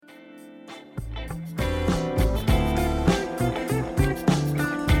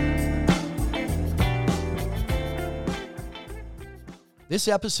This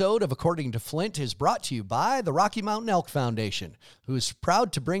episode of According to Flint is brought to you by the Rocky Mountain Elk Foundation, who is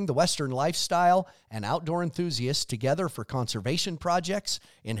proud to bring the Western lifestyle and outdoor enthusiasts together for conservation projects,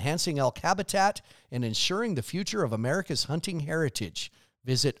 enhancing elk habitat, and ensuring the future of America's hunting heritage.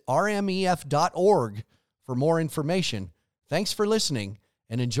 Visit rmef.org for more information. Thanks for listening,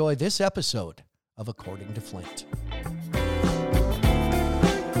 and enjoy this episode of According to Flint.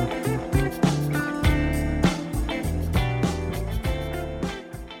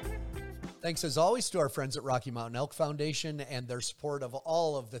 Thanks, as always, to our friends at Rocky Mountain Elk Foundation and their support of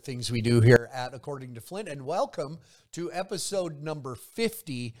all of the things we do here at According to Flint. And welcome to episode number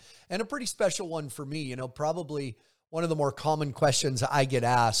 50, and a pretty special one for me. You know, probably one of the more common questions I get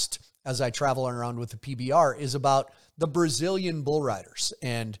asked as I travel around with the PBR is about the Brazilian bull riders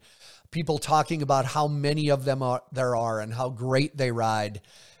and people talking about how many of them there are and how great they ride,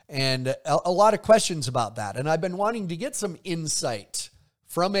 and a lot of questions about that. And I've been wanting to get some insight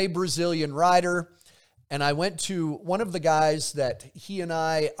from a Brazilian rider, and I went to one of the guys that he and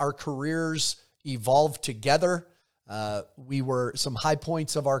our careers evolved together. We were some high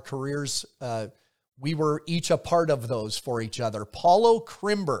points of our careers. We were each a part of those for each other. Paulo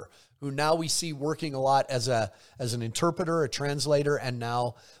Crimber, who now we see working a lot as an interpreter, a translator, and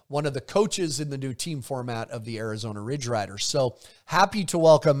now one of the coaches in the new team format of the Arizona Ridge Riders. So happy to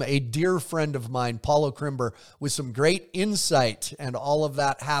welcome a dear friend of mine, Paulo Crimber, with some great insight, and all of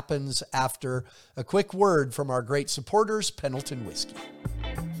that happens after a quick word from our great supporters, Pendleton Whiskey.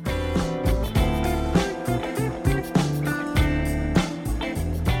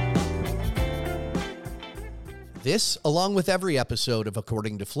 This, along with every episode of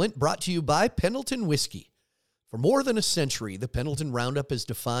According to Flint, brought to you by Pendleton Whiskey. For more than a century, the Pendleton Roundup has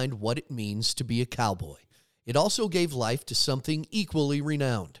defined what it means to be a cowboy. It also gave life to something equally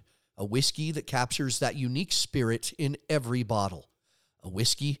renowned, a whiskey that captures that unique spirit in every bottle. A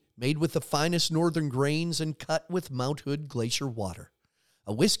whiskey made with the finest northern grains and cut with Mount Hood Glacier water.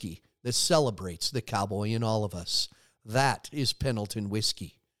 A whiskey that celebrates the cowboy in all of us. That is Pendleton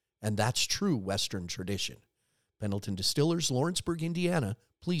Whiskey, and that's true Western tradition. Pendleton Distillers, Lawrenceburg, Indiana.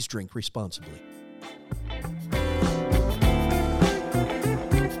 Please drink responsibly.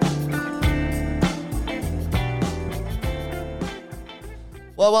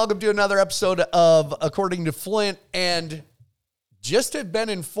 Well, welcome to another episode of According to Flint, and just have been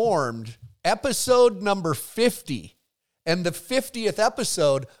informed, episode number 50. And the 50th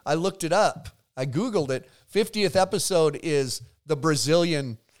episode, I looked it up. I Googled it. 50th episode is the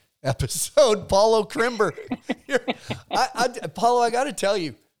Brazilian episode. Paulo Crimber. Paulo, I got to tell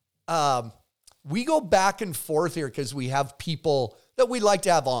you, we go back and forth here because we have people that we like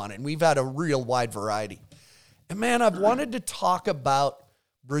to have on, and we've had a real wide variety. And man, I've wanted to talk about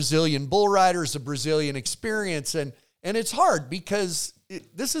Brazilian bull riders, the Brazilian experience, and it's hard because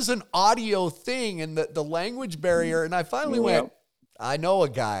this is an audio thing and the language barrier. And I finally went, I know a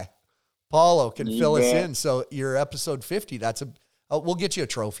guy. Paulo can fill us in. So you're episode 50. We'll get you a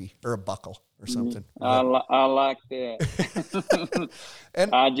trophy or a buckle or something. I like that.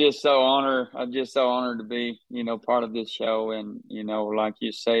 And I'm just so honored to be, part of this show. And, like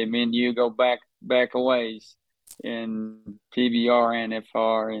you say, me and you go back a ways in PBR and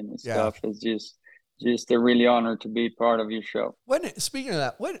FR and stuff. It's just a really honor to be part of your show. Speaking of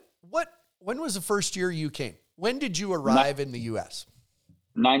that, when was the first year you came? When did you arrive in the U.S.?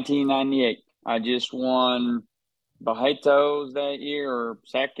 1998. I just won Barretos that year, or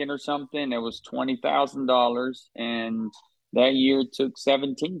second or something. It was $20,000, and that year it took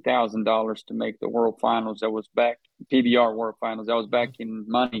 $17,000 to make the World Finals. That was back PBR World Finals. I was back in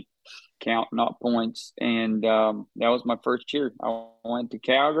money count, not points, and that was my first year. I went to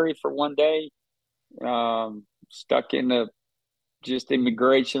Calgary for one day, stuck in the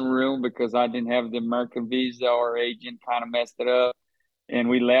immigration room because I didn't have the American visa. Our agent kind of messed it up, and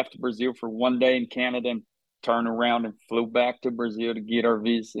we left Brazil for one day in Canada and turned around and flew back to Brazil to get our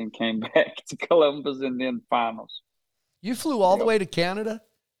visa and came back to Columbus and then finals. You flew all the way to Canada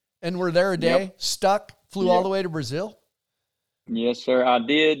and were there a day, flew all the way to Brazil? Yes, sir. I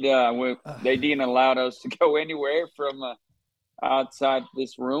did. They didn't allow us to go anywhere from outside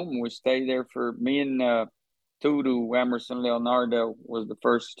this room. We stayed there for me and Tudo, Emerson Leonardo was the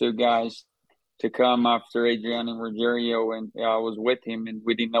first two guys to come after Adrian and Rogerio, and I was with him, and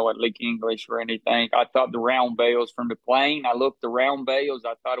we didn't know what lick English or anything. I thought the round bales from the plane. I looked the round bales.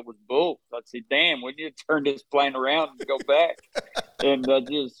 I thought it was bulls. I said, "Damn, we need to turn this plane around and go back." And I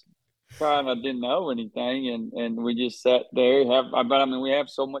just kind of didn't know anything, and we just sat there. We have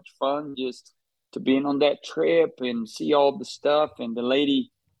so much fun just to being on that trip and see all the stuff. And the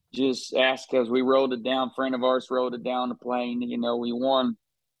lady just asked us. We wrote it down. A friend of ours wrote it down the plane. We won,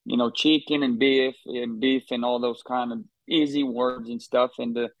 chicken and beef and all those kind of easy words and stuff.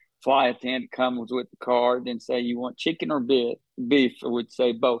 And the flight attendant comes with the card and say, "You want chicken or beef?" Beef. I would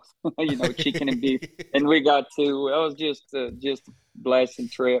say both. Chicken and beef. And we got to. It was just a blessing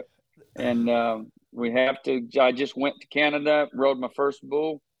trip. And I just went to Canada, rode my first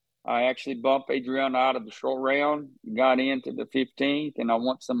bull. I actually bumped Adriano out of the short round, got into the 15th, and I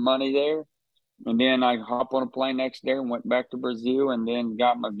won some money there. And then I hopped on a plane next day and went back to Brazil, and then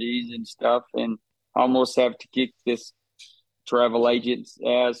got my visa and stuff, and almost have to kick this travel agent's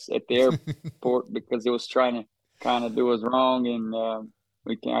ass at the airport because it was trying to kind of do us wrong. And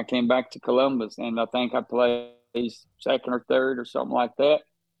I came back to Columbus, and I think I played second or third or something like that,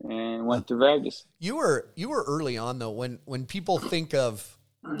 and went to Vegas. You were early on, though, when people think of,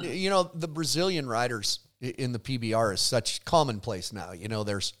 the Brazilian riders in the PBR is such commonplace now.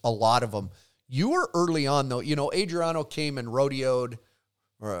 There's a lot of them. You were early on, though. Adriano came and rodeoed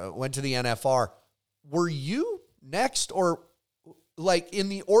or went to the NFR. Were you next, or like in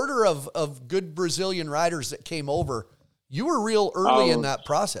the order of good Brazilian riders that came over? You were real early in that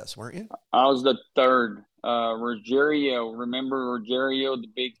process, weren't you? I was the third. Rogério, remember Rogério, the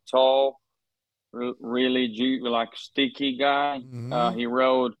big, tall, really like sticky guy. Mm-hmm. He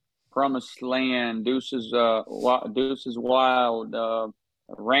rode Promised Land, Deuces Wild,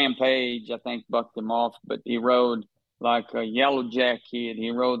 Rampage. I think bucked him off, but he rode like a Yellow Jacket.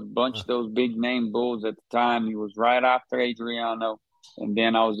 He rode a bunch of those big name bulls at the time. He was right after Adriano, and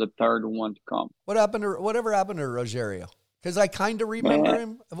then I was the third one to come. Whatever happened to Rogério? Because I kind of remember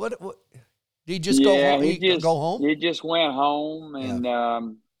him. What did he just go home? Go home? He just went home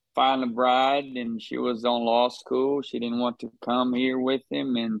and found a bride, and she was on law school. She didn't want to come here with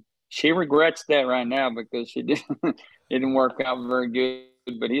him, and she regrets that right now because she didn't work out very good.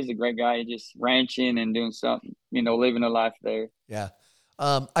 But he's a great guy. He just ranching and doing something, living a life there. Yeah.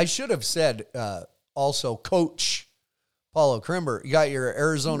 I should have said also, Coach Paulo Krimber, you got your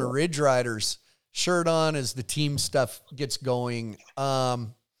Arizona Ridge Riders shirt on as the team stuff gets going.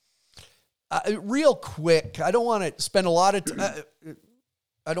 Real quick, I don't want to spend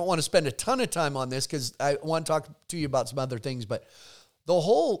I don't want to spend a ton of time on this because I want to talk to you about some other things, but the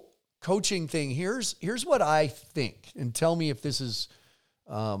whole coaching thing, here's what I think, and tell me if this is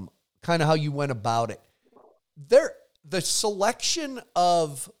kind of how you went about it. The selection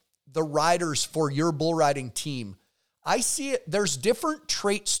of the riders for your bull riding team, I see it, there's different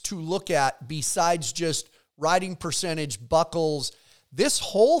traits to look at besides just riding percentage, buckles, this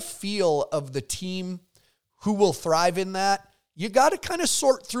whole feel of the team who will thrive in that. You got to kind of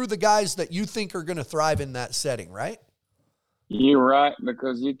sort through the guys that you think are going to thrive in that setting, right? You're right,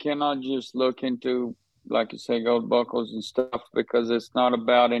 because you cannot just look into, like you say, gold buckles and stuff, because it's not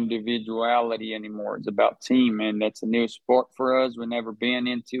about individuality anymore. It's about team, and that's a new sport for us. We've never been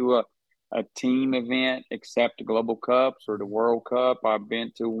into a team event except the Global Cups or the World Cup. I've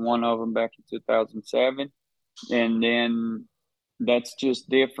been to one of them back in 2007, and then that's just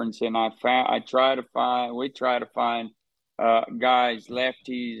difference. And we try to find guys,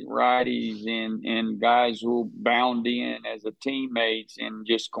 lefties, righties, and guys who bound in as a teammates and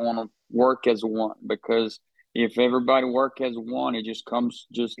just going to work as one. Because if everybody work as one, it just comes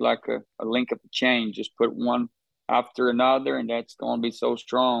just like a link of the chain. Just put one after another, and that's going to be so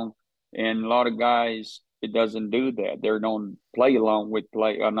strong. And a lot of guys, it doesn't do that. They don't play along with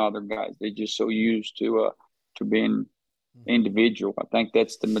another guys. They're just so used to being individual. I think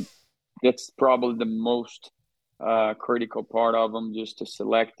that's probably the most critical part of them, just to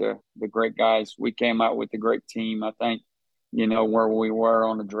select the great guys. We came out with a great team. I think, where we were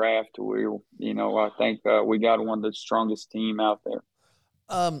on the draft, I think we got one of the strongest team out there.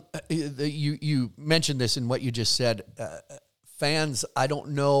 You mentioned this in what you just said. Fans, I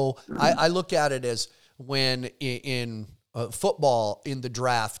don't know. I look at it as when in football in the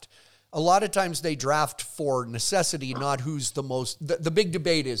draft, a lot of times they draft for necessity, not who's the most. The big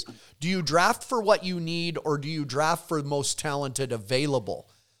debate is, do you draft for what you need or do you draft for the most talented available?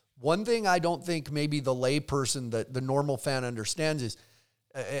 One thing I don't think maybe the layperson, the normal fan understands is,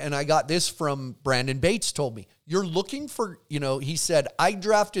 and I got this from Brandon Bates told me, you're looking for, he said, I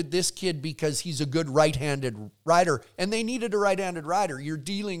drafted this kid because he's a good right-handed rider, and they needed a right-handed rider. You're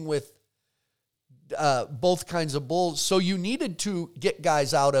dealing with both kinds of bulls. So you needed to get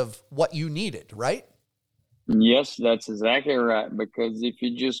guys out of what you needed, right? Yes, that's exactly right. Because if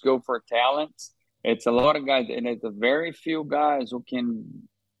you just go for talents, it's a lot of guys, and it's a very few guys who can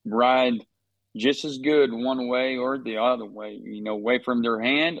ride just as good one way or the other way, away from their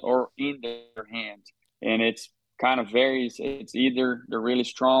hand or in their hand. And it's kind of varies. It's either they're really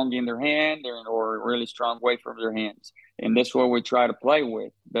strong in their hand or really strong away from their hands. And that's what we try to play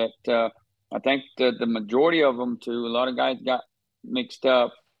with. But I think the majority of them, too, a lot of guys got mixed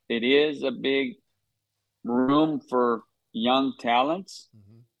up. It is a big room for young talents,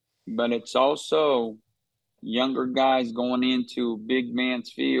 but it's also younger guys going into big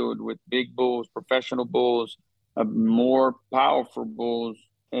man's field with big bulls, professional bulls, more powerful bulls.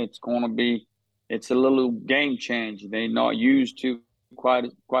 It's a little game change. They're not used to quite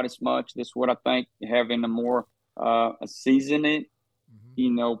as much. This is what I think, having a more a seasoned,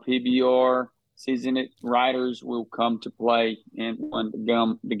 PBR seasoned riders will come to play, and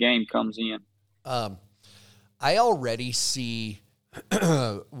when the game comes in. I already see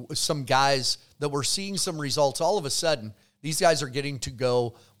some guys that we're seeing some results. All of a sudden, these guys are getting to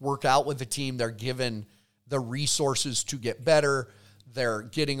go work out with the team. They're given the resources to get better. They're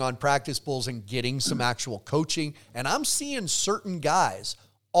getting on practice bulls and getting some actual coaching. And I'm seeing certain guys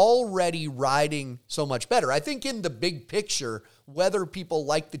already riding so much better. I think in the big picture, whether people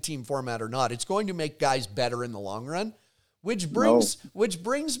like the team format or not, it's going to make guys better in the long run, which brings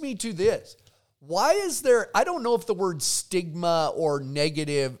me to this. Why is there, I don't know if the word stigma or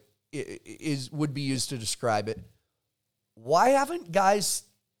negative would be used to describe it. Why haven't guys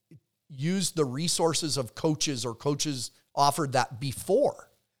used the resources of coaches, or coaches offered that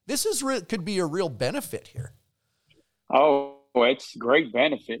before? This could be a real benefit here. Oh, it's great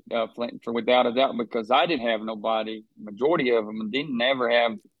benefit, Flint, for without a doubt, because I didn't have nobody. Majority of them didn't ever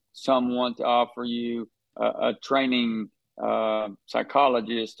have someone to offer you a training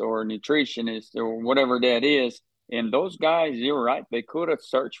psychologist or nutritionist or whatever that is. And those guys, you're right, they could have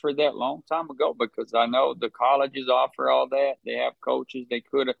searched for that long time ago, because I know the colleges offer all that. They have coaches. They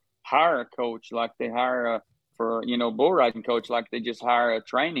could have hired a coach like they hire bull riding coach, like they just hire a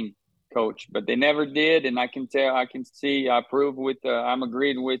training coach, but they never did. And I can see, I approve with, I'm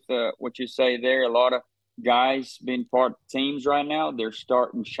agreed with what you say there. A lot of guys being part of teams right now, they're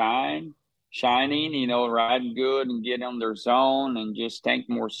starting shining, riding good and get on their zone and just take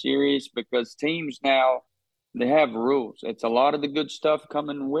more serious, because teams now, they have rules. It's a lot of the good stuff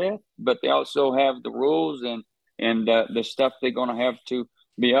coming with, but they also have the rules and the stuff they're going to have to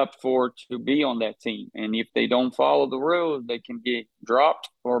be up for to be on that team. And if they don't follow the rules, they can get dropped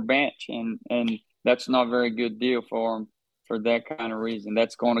or benched, and that's not a very good deal for them for that kind of reason.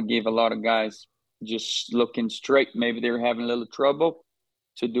 That's going to give a lot of guys just looking straight. Maybe they're having a little trouble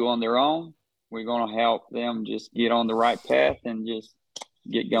to do on their own. We're going to help them just get on the right path and just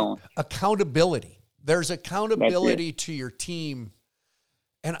get going. Accountability. There's accountability to your team.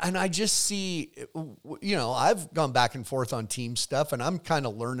 And I just see, I've gone back and forth on team stuff, and I'm kind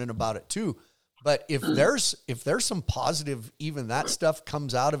of learning about it too. But if there's some positive, even that stuff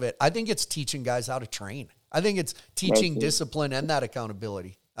comes out of it, I think it's teaching guys how to train. I think it's teaching discipline and that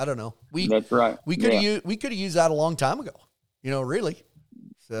accountability. I don't know. That's right. We could have used that a long time ago, really.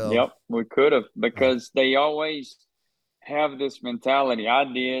 So yep, we could have, because they always have this mentality. I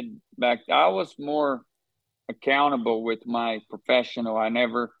was more accountable with my professional. I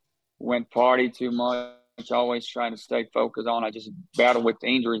never went party too much. Always trying to stay focused on. I just battled with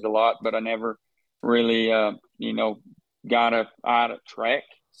injuries a lot, but I never really, got out of track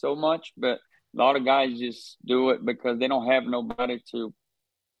so much. But a lot of guys just do it because they don't have nobody to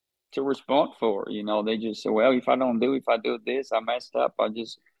respond for. They just say, well, if I do this, I messed up. I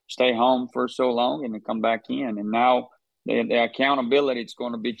just stay home for so long and then come back in. And now the accountability, it's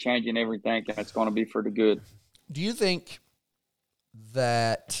going to be changing everything, and it's going to be for the good. Do you think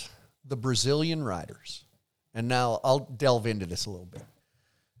that the Brazilian riders, and now I'll delve into this a little bit.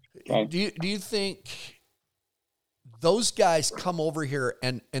 Okay. Do you think those guys come over here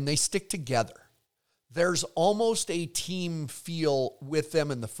and they stick together? There's almost a team feel with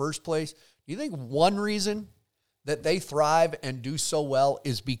them in the first place. Do you think one reason that they thrive and do so well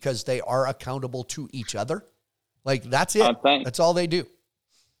is because they are accountable to each other? Like, that's it. That's all they do.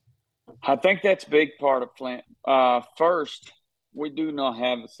 I think that's a big part of Flint. First, we do not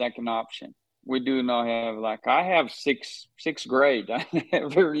have a second option. We do not have, I have sixth grade. I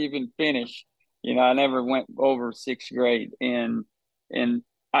never even finished. I never went over sixth grade. And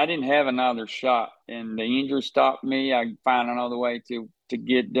I didn't have another shot. And the injury stopped me. I found another way to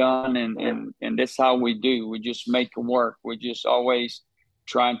get done. And that's how we do. We just make it work. We just always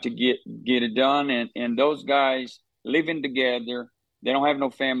trying to get it done. And those guys living together, they don't have no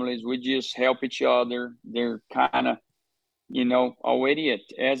families. We just help each other. They're kind of, already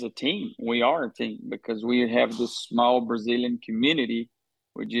as a team. We are a team because we have this small Brazilian community.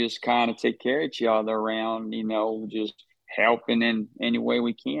 We just kind of take care of each other around, just helping in any way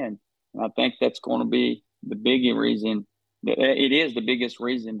we can. And I think that's going to be the biggie reason. It is the biggest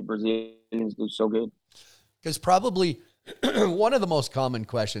reason the Brazilians do so good. Because probably one of the most common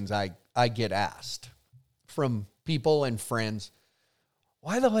questions I get asked from people and friends,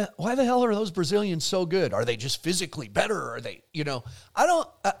 why the hell are those Brazilians so good? Are they just physically better? Are they,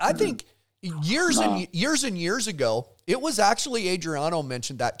 I think years and years ago, it was actually Adriano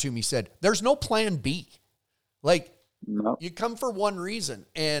mentioned that to me, said, there's no plan B. Like, you come for one reason.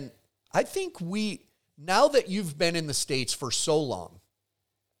 And I think now that you've been in the States for so long,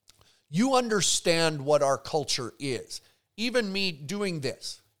 you understand what our culture is. Even me doing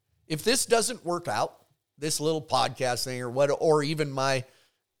this. If this doesn't work out, this little podcast thing or even my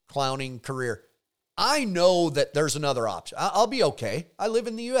clowning career, I know that there's another option. I'll be okay. I live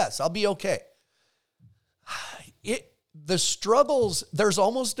in the U.S. I'll be okay. The struggles, there's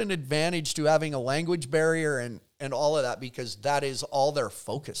almost an advantage to having a language barrier and all of that, because that is all they're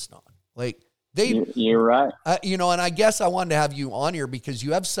focused on. Like, you're right. And I guess I wanted to have you on here because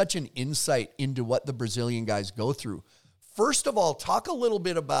you have such an insight into what the Brazilian guys go through. First of all, talk a little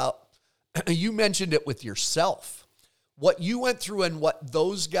bit about, you mentioned it with yourself, what you went through and what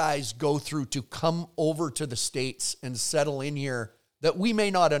those guys go through to come over to the States and settle in here that we may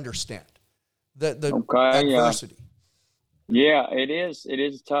not understand. The adversity. Yeah, it is. It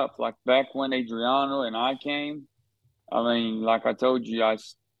is tough. Like back when Adriano and I came, I mean, like I told you, I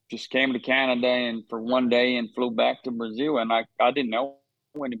just came to Canada and for one day and flew back to Brazil, and I didn't know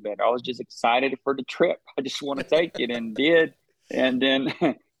any better. I was just excited for the trip. I just want to take it, and did. And then,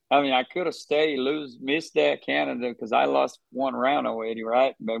 I mean, I could have stayed, missed that Canada because I lost one round already,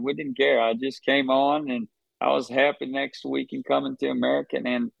 right? But we didn't care. I just came on, and I was happy next week in coming to American.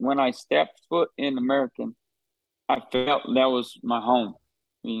 And when I stepped foot in American, I felt that was my home.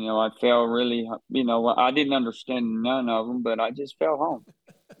 I felt really, I didn't understand none of them, but I just felt home.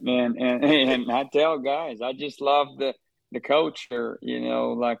 And I tell guys, I just love the culture,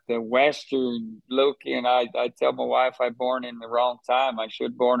 like the Western look. And I tell my wife I born in the wrong time. I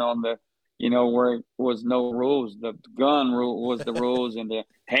should born on the, where it was no rules. The gun rule was the rules, and the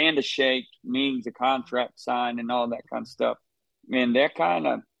handshake means the contract signed and all that kind of stuff. And that kind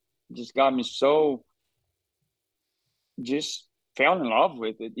of just got me so just fell in love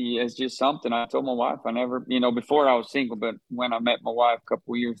with it. It's just something I told my wife I never, before I was single, but when I met my wife a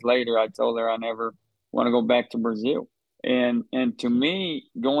couple of years later, I told her I never want to go back to Brazil. And to me,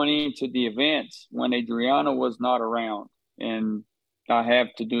 going into the events when Adriano was not around, and I have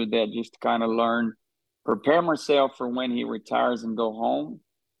to do that just to kind of learn, prepare myself for when he retires and go home.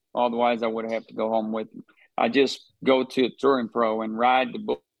 Otherwise, I would have to go home with him. I just go to a touring pro and ride the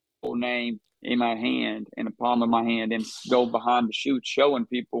bull name in my hand, in the palm of my hand, and go behind the chute showing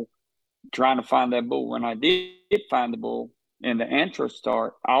people, trying to find that bull. When I did find the bull and the intro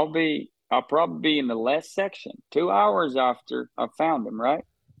start, I'll probably be in the last section 2 hours after I found him, right?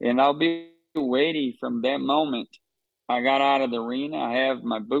 And I'll be waiting from that moment. I got out of the arena. I have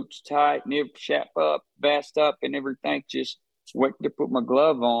my boots tight, nib strap up, vest up, and everything. Just wait to put my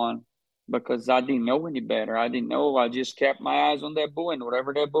glove on, because I didn't know any better. I didn't know. I just kept my eyes on that bull, and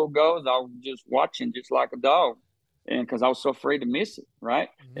wherever that bull goes, I was just watching, just like a dog, and because I was so afraid to miss it, right?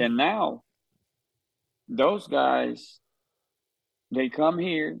 Mm-hmm. And now those guys, they come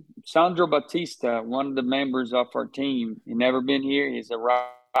here. Sandro Batista, one of the members of our team, he never been here. He's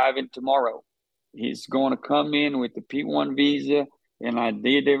arriving tomorrow. He's going to come in with the P1 visa, and I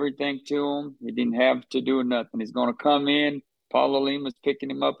did everything to him. He didn't have to do nothing. He's going to come in. Paulo Lima's picking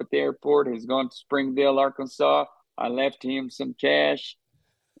him up at the airport. He's going to Springdale, Arkansas. I left him some cash.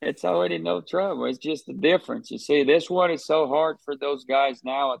 It's already no trouble. It's just the difference. You see, that's what is so hard for those guys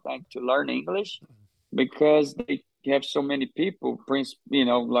now, I think, to learn English, because they have so many people,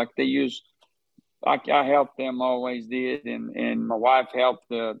 like they use. I helped them, always did, and my wife helped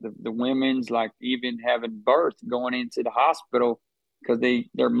the women's, like even having birth, going into the hospital, because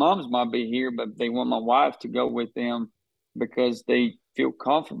their moms might be here, but they want my wife to go with them, because they feel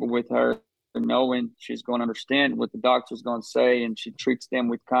comfortable with her, knowing she's going to understand what the doctor's going to say, and she treats them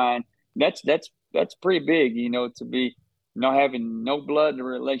with kind. That's pretty big, to be not having no blood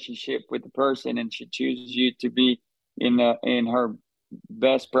relationship with the person, and she chooses you to be in her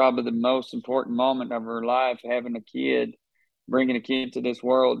best, probably the most important moment of her life, having a kid, bringing a kid to this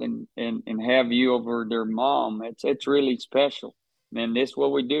world, and have you over their mom. It's really special, and that's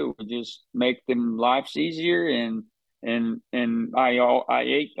what we do. We just make them lives easier, and I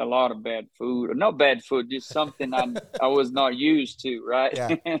ate a lot of bad food. Not bad food, just something I was not used to, right?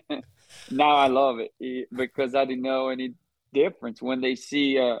 Yeah. Now I love it, because I didn't know any difference. When they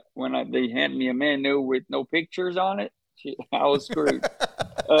see they hand me a menu with no pictures on it, I was screwed.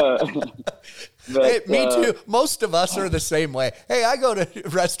 But, hey, me too. Most of us are the same way. Hey, I go to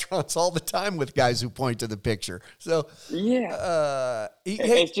restaurants all the time with guys who point to the picture. So yeah,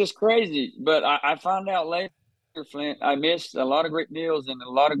 hey, it's just crazy. But I found out later, Flint, I missed a lot of great deals and a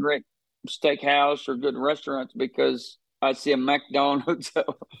lot of great steakhouse or good restaurants because I see a McDonald's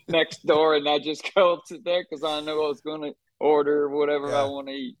next door, and I just go to there because I know I was going to order whatever I want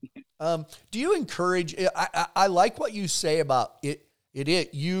to eat. Do you encourage? I like what you say about it.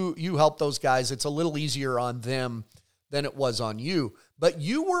 You help those guys. It's a little easier on them than it was on you. But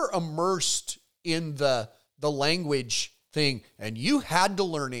you were immersed in the language thing, and you had to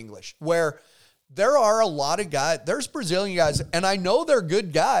learn English. Where there are a lot of guys. There's Brazilian guys, and I know they're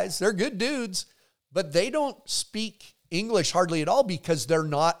good guys. They're good dudes, but they don't speak English hardly at all because they're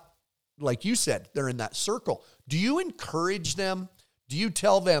not, like you said, they're in that circle. Do you encourage them? Do you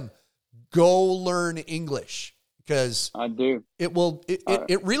tell them, go learn English? Because I do.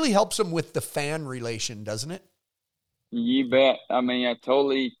 It really helps them with the fan relation, doesn't it? You bet. I mean, I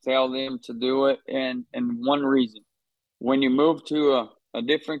totally tell them to do it. And one reason, when you move to a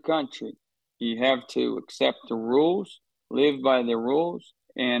different country, you have to accept the rules, live by the rules,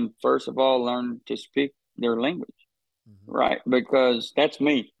 and first of all, learn to speak their language, right? Because that's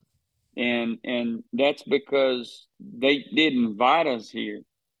me. And that's because they did invite us here.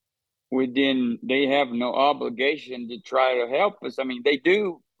 They have no obligation to try to help us. I mean, they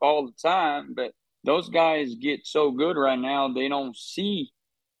do all the time, but those guys get so good right now, they don't see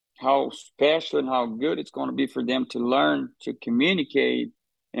how special and how good it's going to be for them to learn to communicate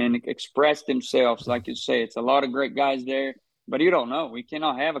and express themselves. Like you say, it's a lot of great guys there, but you don't know. We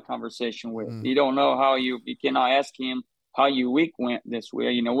cannot have a conversation with. You don't know how you cannot ask him how your week went this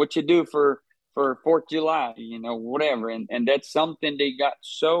week. You know, what you do for 4th of July, you know, whatever. And that's something they got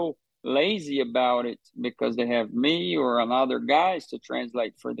so lazy about it because they have me or other guys to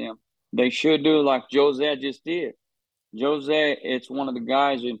translate for them. They should do like Jose just did. Jose, it's one of the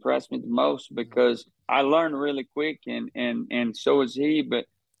guys who impressed me the most because I learned really quick and so is he. But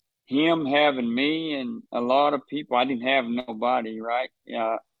him having me and a lot of people, I didn't have nobody, right?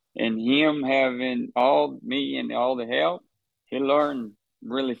 And him having all me and all the help, he learned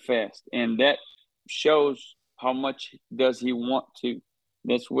really fast. And that shows how much does he want to.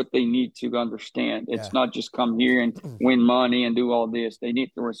 That's what they need to understand. It's not just come here and win money and do all this. They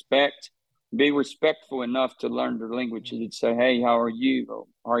need to be respectful enough to learn their language and say, hey, how are you? Or,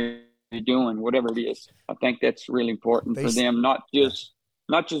 how are you doing? Whatever it is. I think that's really important for them, not just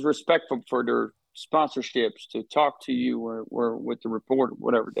respectful for their sponsorships to talk to you or with the reporter,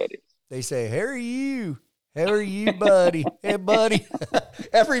 whatever that is. They say, how are you? How are you, buddy? Hey, buddy.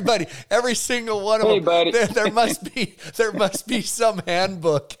 Everybody, every single one of them. Buddy. There must be some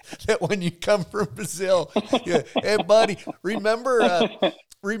handbook that when you come from Brazil, hey, buddy. Remember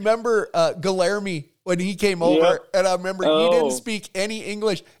Guilherme when he came over, and I remember he didn't speak any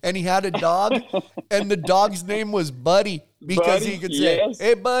English, and he had a dog, and the dog's name was Buddy because he could say,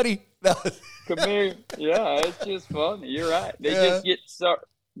 "Hey, buddy." Come here. Yeah, it's just funny. You're right. They just get so.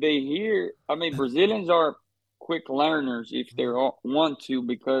 They hear, I mean, Brazilians are quick learners if they want to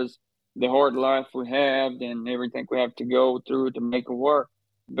because the hard life we have and everything we have to go through to make it work.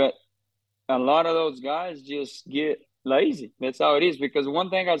 But a lot of those guys just get lazy. That's how it is. Because one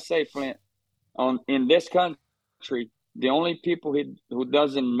thing I'd say, Flint, in this country, the only people who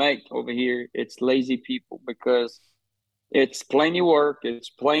doesn't make over here, it's lazy people because it's plenty work. It's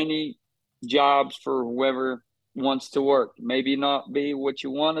plenty jobs for whoever wants to work. Maybe not be what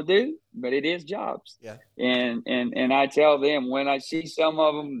you want to do, but it is jobs. Yeah. And I tell them when I see some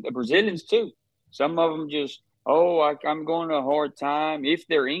of them, the Brazilians too, some of them just, I'm going to a hard time. If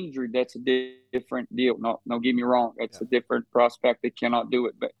they're injured, that's a different deal. No, get me wrong. That's a different prospect. They cannot do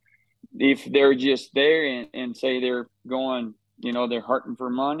it. But if they're just there and say they're going, they're hurting for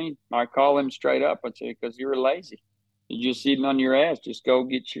money, I call them straight up. I say, because you're lazy. You're just sitting on your ass. Just go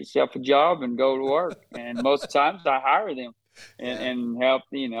get yourself a job and go to work. And most times I hire them and help,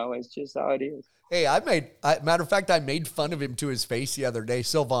 it's just how it is. Hey, matter of fact, I made fun of him to his face the other day,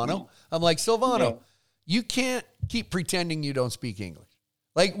 Silvano. I'm like, Silvano, you can't keep pretending you don't speak English.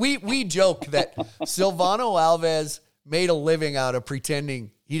 Like we joke that Silvano Alves made a living out of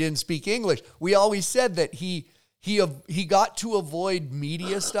pretending he didn't speak English. We always said that he got to avoid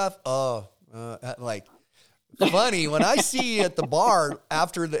media stuff. Funny when I see you at the bar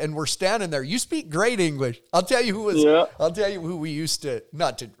and we're standing there. You speak great English. I'll tell you who we used to,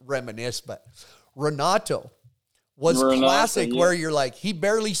 not to reminisce, but Renato was classic. Where you're like, he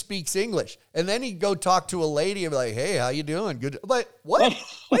barely speaks English, and then he'd go talk to a lady and be like, "Hey, how you doing? Good." I'm like, what?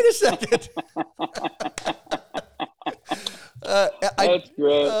 Wait a second. That's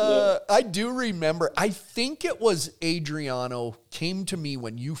great. I do remember. I think it was Adriano came to me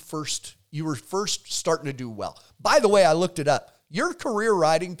when you were first starting to do well. By the way, I looked it up. Your career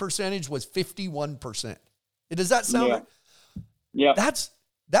riding percentage was 51%. Does that sound right? Yeah. That's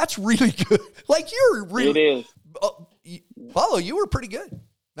really good. Like you're really. It is. Paulo, you were pretty good.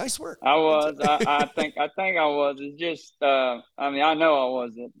 Nice work. I was. I think I was. It's just. I know I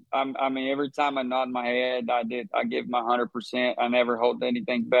wasn't. Every time I nod my head, I give my 100%. I never hold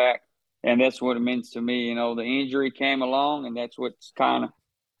anything back, and that's what it means to me. The injury came along, and that's what's kind of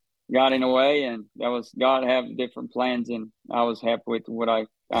got in the way. And that was God have different plans, and I was happy with what I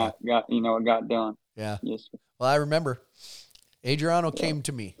got. I got done. Yeah. Yes, sir. Well, I remember Adriano came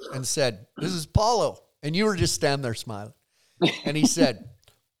to me and said, "This is Paulo," and you were just standing there smiling, and he said,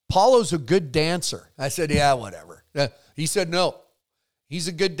 Paulo's a good dancer. I said, yeah, whatever. He said, no, he's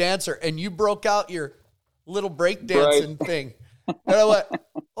a good dancer. And you broke out your little break dancing thing. And I went,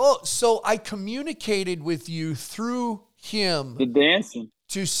 oh, so I communicated with you through him. The dancing.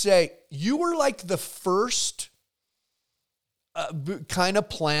 To say, you were like the first kind of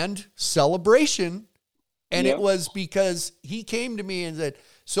planned celebration. And it was because he came to me and said,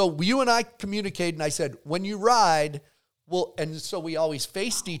 so you and I communicated. And I said, when you ride, well, and so we always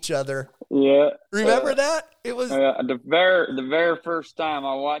faced each other. Yeah. Remember that? It was the very first time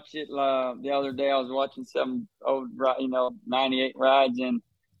I watched it the other day. I was watching some old, 98 rides, and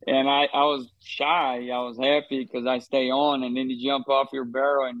I was shy. I was happy because I stay on, and then you jump off your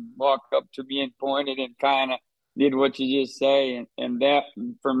barrel and walk up to me and pointed and kind of did what you just say, and that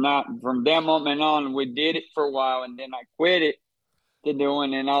from that moment on, we did it for a while, and then I quit it. To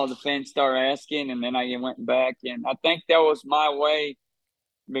doing, and all the fans started asking, and then I went back, and I think that was my way.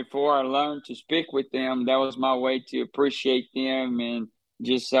 Before I learned to speak with them, that was my way to appreciate them and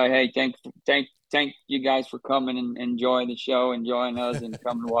just say, "Hey, thank you guys for coming and enjoying the show, enjoying us, and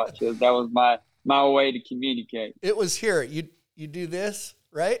coming to watch us." That was my way to communicate. It was here. You do this,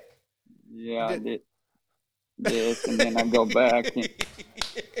 right? Yeah, I did this, and then I go back. And,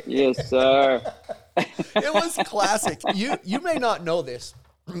 yes, sir. It was classic. You may not know this.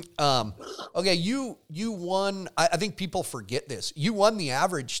 Okay, you won. I think people forget this. You won the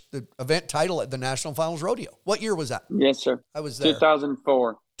event title at the National Finals Rodeo. What year was that? Yes, sir. I was there.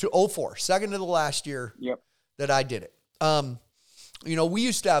 2004. 2004, second to the last year. Yep. That I did it. We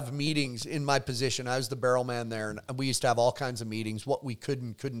used to have meetings in my position. I was the barrel man there, and we used to have all kinds of meetings, what we could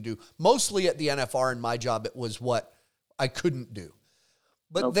and couldn't do. Mostly at the NFR in my job, it was what I couldn't do.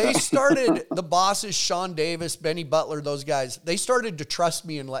 But They started, the bosses, Sean Davis, Benny Butler, those guys, they started to trust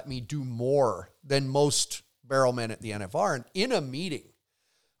me and let me do more than most barrel men at the NFR. And in a meeting,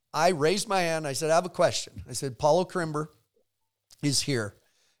 I raised my hand. I said, I have a question. I said, Paulo Coimbra is here.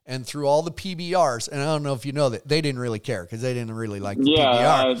 And through all the PBRs, and I don't know if you know that, they didn't really care because they didn't really like the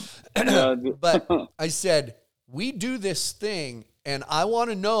PBR. But I said, we do this thing, and I want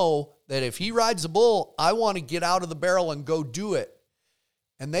to know that if he rides a bull, I want to get out of the barrel and go do it.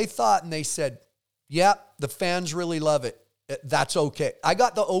 And they thought, and they said, yeah, the fans really love it. That's okay. I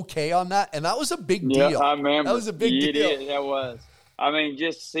got the okay on that, and that was a big deal. Yeah, I remember. That was a big deal. That was.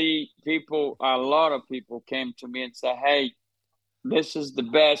 Just see people, a lot of people came to me and said, hey, this is the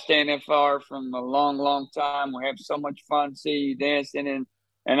best NFR from a long, long time. We have so much fun seeing you dancing. And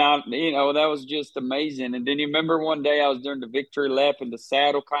I, that was just amazing. And then you remember one day I was doing the victory lap and the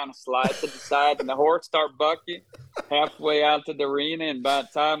saddle kind of slides to the side and the horse started bucking halfway out to the arena. And by the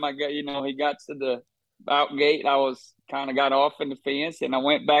time I got, he got to the out gate, I was kind of got off in the fence and I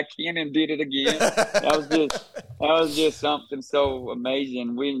went back in and did it again. That was just something so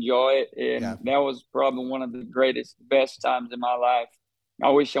amazing. We enjoy it. And that was probably one of the best times in my life. I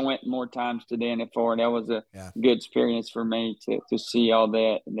wish I went more times to the NFR. That was a good experience for me to see all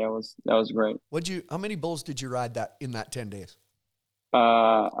that. And that was great. How many bulls did you ride in that 10 days?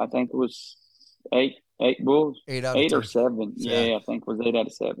 I think it was eight bulls. 8 out of 10. Or 7. Yeah, I think it was 8 out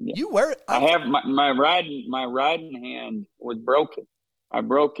of 7. Yeah. You wear it. I have my riding hand was broken. I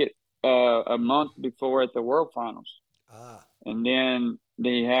broke it a month before at the World Finals. And then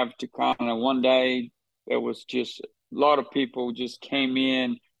they have to kind of one day it was just a lot of people just came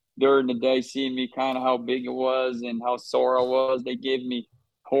in during the day seeing me kind of how big it was and how sore I was. They gave me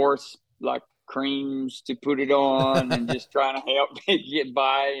horse like creams to put it on and just trying to help me get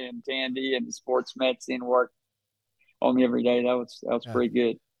by. And Tandy and the sports medicine work on me every day. That was pretty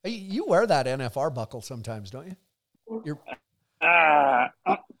good. Hey, you wear that NFR buckle sometimes, don't you? Look at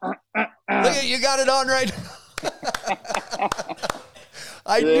you got it on right now.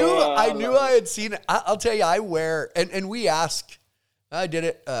 I knew I had seen it. I'll tell you, I wear, and we ask, I did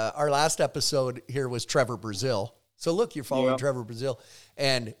it. Our last episode here was Trevor Brazil. So look, you're following Trevor Brazile.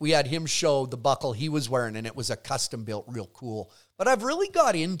 And we had him show the buckle he was wearing, and it was a custom built, real cool. But I've really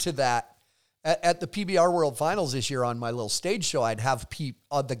got into that at the PBR World Finals this year on my little stage show. I'd have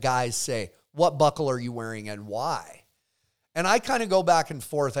the guys say, what buckle are you wearing and why? And I kind of go back and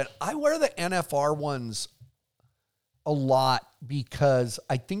forth, and I wear the NFR ones a lot because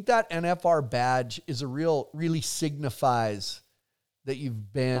I think that NFR badge is really signifies that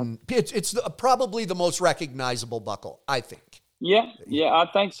you've been, it's probably the most recognizable buckle, I think. Yeah, I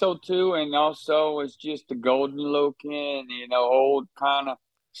think so too. And also it's just the golden looking, old kind of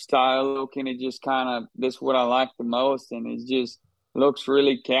style looking. It just kind of, that's what I like the most. And it just looks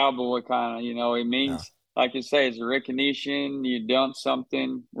really cowboy kind of, it means, like you say, it's a recognition. You've done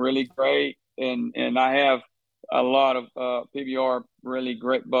something really great. And I have a lot of PBR really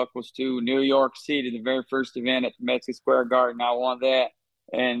great buckles too. New York City, the very first event at the Madison Square Garden, I won that.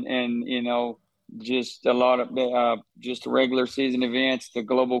 And just a lot of just regular season events, the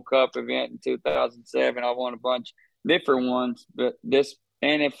Global Cup event in 2007. I won a bunch different ones, but this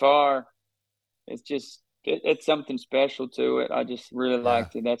NFR, it's just it's something special to it. I just really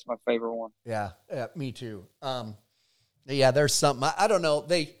liked it. That's my favorite one. Yeah, me too. There's something I don't know.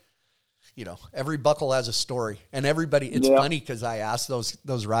 Every buckle has a story, and everybody. It's funny because I asked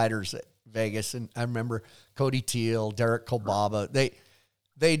those riders at Vegas, and I remember Cody Teal, Derek Kolbaba.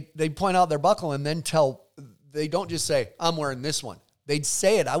 They point out their buckle and then they don't just say, I'm wearing this one. They'd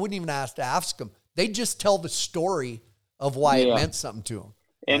say it. I wouldn't even have to ask them. They'd just tell the story of why it meant something to them.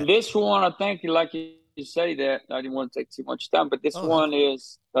 And this one, I think, like you say that, I didn't want to take too much time, but this one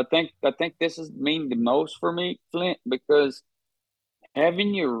is, I think this is mean the most for me, Flint, because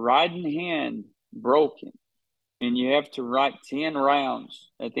having your riding hand broken and you have to ride 10 rounds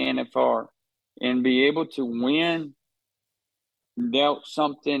at the NFR and be able to win, that was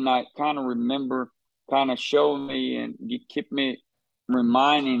something I kind of remember kind of showing me, and you keep me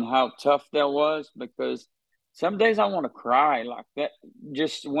reminding how tough that was, because some days I want to cry like that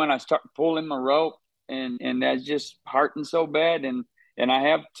just when I start pulling my rope, and that's just hurting so bad, and I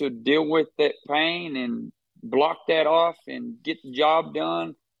have to deal with that pain and block that off and get the job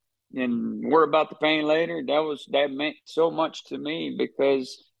done and worry about the pain later. That meant so much to me,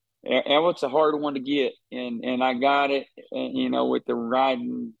 because that was a hard one to get, and I got it, with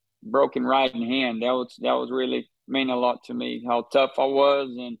the broken riding hand. That was really mean a lot to me, how tough I was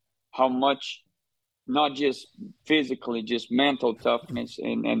and how much, not just physically, just mental toughness,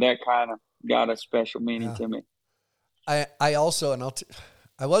 and that kind of got a special meaning to me. I also, and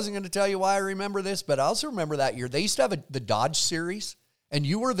I wasn't going to tell you why I remember this, but I also remember that year they used to have the Dodge Series, and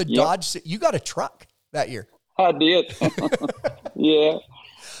you were the Dodge. You got a truck that year. I did. Yeah.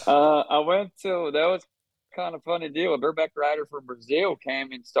 I went to, that was kind of funny deal. A bareback rider from Brazil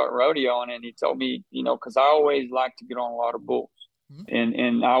came and started rodeoing, and he told me, because I always like to get on a lot of bulls,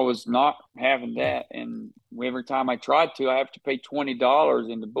 and I was not having that. And every time I tried to, I have to pay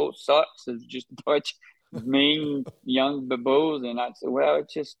 $20, and the bull sucks. It's just a bunch of mean young bulls. And I said, well,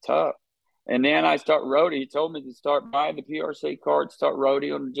 it's just tough. And then I start rodeo. He told me to start buying the PRC card, start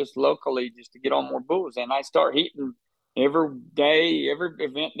rodeoing just locally, just to get on more bulls. And I start hitting every day, every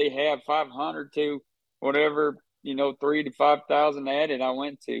event they have, 500 to whatever, 3,000 to 5,000 added I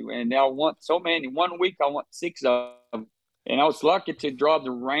went to. And I won so many. 1 week I won 6 of them. And I was lucky to draw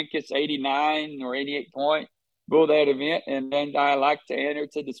the Rankins 89 or 88 point bull that event. And then I like to enter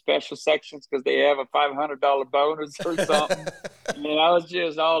to the special sections because they have a $500 bonus or something. And I was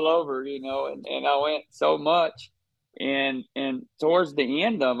just all over, and I went so much. And towards the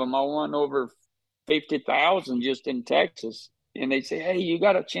end of them, I won over 50,000 just in Texas. And they say, hey, you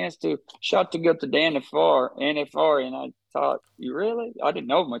got a chance to go to the NFR. And I thought, you really? I didn't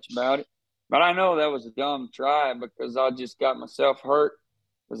know much about it. But I know that was a dumb try, because I just got myself hurt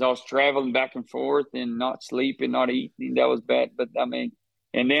because I was traveling back and forth and not sleeping, not eating. That was bad. But and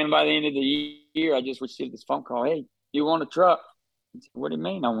then by the end of the year, I just received this phone call. Hey, you want a truck? I said, what do you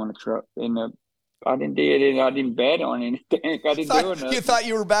mean I want a truck? And I didn't do it. I didn't bet on anything. I didn't do nothing. You thought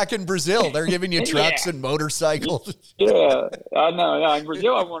you were back in Brazil. They're giving you trucks and motorcycles. Yeah, I know. No, in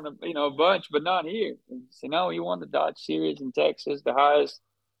Brazil, I won a bunch, but not here. So no, you won the Dodge Series in Texas, the highest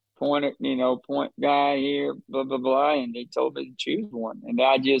point guy here, blah, blah, blah. And they told me to choose one. And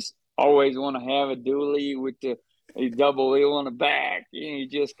I just always want to have a dually with the double wheel on the back.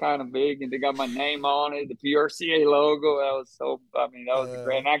 Just kind of big. And they got my name on it, the PRCA logo. That was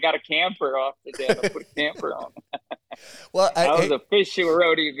great. And I got a camper off the deck. I put a camper on it. Well, I was a official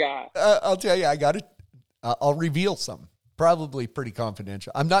rodeo guy. I'll tell you, I got it. I'll reveal something. Probably pretty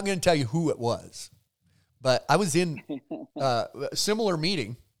confidential. I'm not going to tell you who it was. But I was in a similar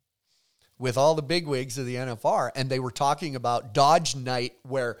meeting with all the bigwigs of the NFR, and they were talking about Dodge Night,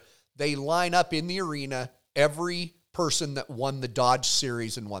 where they line up in the arena every person that won the Dodge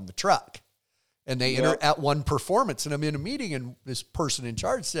Series and won the truck. And they enter at one performance. And I'm in a meeting, and this person in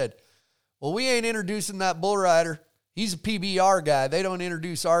charge said, well, we ain't introducing that bull rider. He's a PBR guy. They don't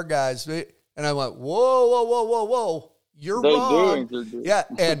introduce our guys. And I went, whoa. You're wrong. Yeah,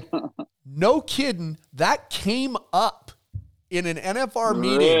 and no kidding, that came up in an NFR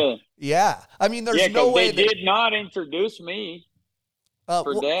meeting. Really? Yeah. I mean, there's no way they did not introduce me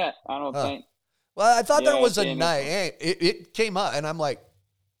for that, I don't think. Well, I thought there was a night. It came up, and I'm like,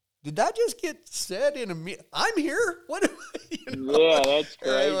 did that just get said in a meeting? I'm here. What? Yeah, that's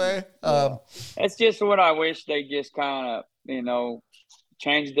crazy. Anyway, that's just what I wish they just kind of,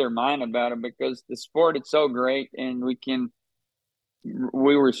 changed their mind about it, because the sport is so great, and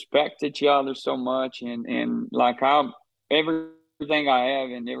we respect each other so much, and like everything I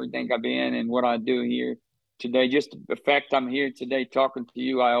have and everything I've been and what I do here today, just the fact I'm here today talking to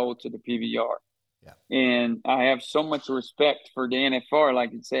you, I owe to the PBR. Yeah. And I have so much respect for the NFR.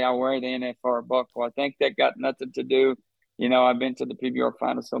 Like you say, I wear the NFR buckle. I think that got nothing to do. I've been to the PBR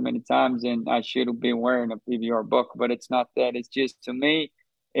final so many times, and I should have been wearing a PBR buckle, but it's not that. It's just, to me,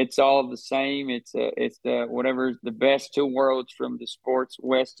 it's all the same. It's the whatever the best two worlds from the sports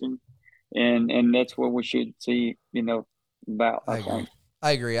Western, and that's what we should see. About. I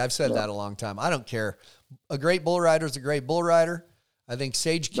agree. I've said that a long time. I don't care. A great bull rider is a great bull rider. I think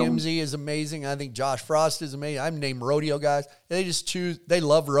Sage Kimzey is amazing. I think Josh Frost is amazing. I've named rodeo guys. They just they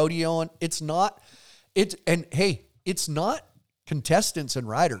love rodeoing. It's not contestants and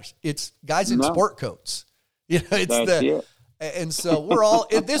riders. It's guys in sport coats. And so we're all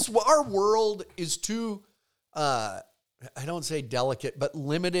our world is too, I don't say delicate, but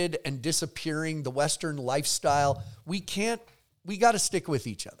limited and disappearing, the Western lifestyle. We got to stick with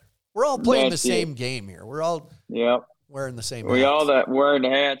each other. We're all playing the same game here. We're all wearing the same hats. We all wear the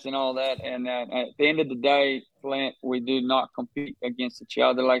hats and all that. And at the end of the day, Flint, we do not compete against each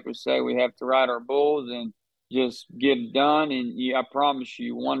other. Like we say, we have to ride our bulls and just get it done. And I promise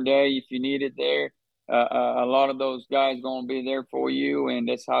you, one day, if you need it there, a lot of those guys going to be there for you. And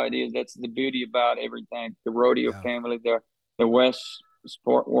that's how it is. That's the beauty about everything. The rodeo family, the West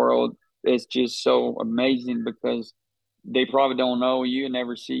sport world is just so amazing, because they probably don't know you and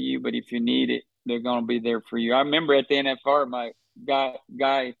never see you, but if you need it, they're going to be there for you. I remember at the NFR, my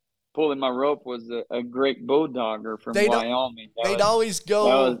guy pulling my rope was a great bulldogger from Wyoming. They'd always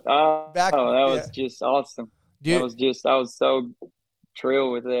go back. Oh, that was just awesome. I was so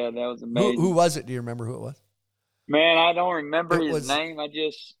thrilled with that. That was amazing. Who was it? Do you remember who it was? Man, I don't remember his name.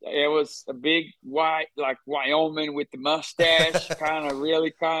 It was a big white, like Wyoming with the mustache, kind of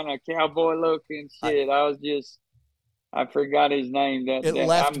cowboy looking shit. I forgot his name.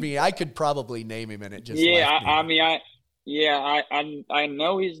 Me. I could probably name him, and it just I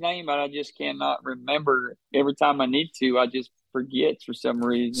know his name, but I just cannot remember. Every time I need to, I just forget for some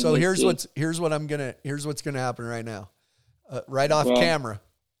reason. So here's what's gonna happen right now, right off camera.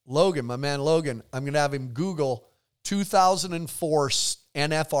 Logan, my man Logan, I'm gonna have him Google 2004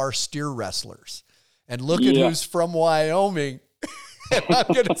 NFR steer wrestlers and look at who's from Wyoming. And I'm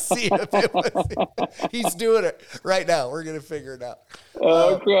going to see if it was. He's doing it right now. We're going to figure it out.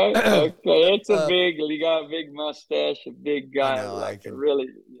 Okay. It's he got a big mustache, a big guy. Really.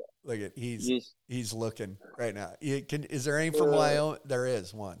 Look at he's looking right now. Is there any from Wyoming? There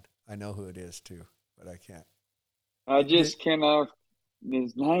is one. I know who it is too, but I can't. I just cannot.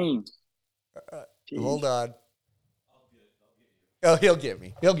 His name. Hold on. Oh, he'll get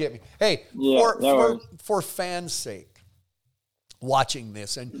me. Hey, for fans' sake, watching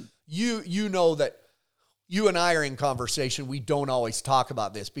this, and you know that you and I are in conversation. We don't always talk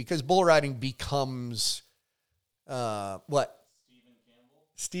about this because bull riding becomes what?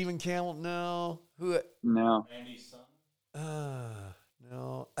 Stephen Campbell? No. Who? No. Randy's son?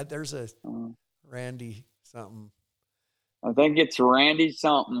 No. There's a Randy something. I think it's Randy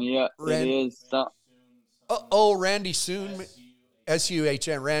something. Yeah, it is something. Randy Soon.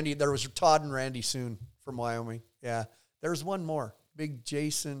 S-U-H-N. Randy. There was Todd and Randy Soon from Wyoming. Yeah. There's one more. Big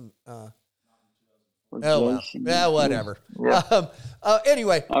Jason. Whatever. Yeah.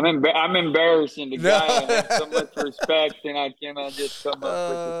 Anyway. I'm embarrassing the guy. I have so much respect, and I cannot just come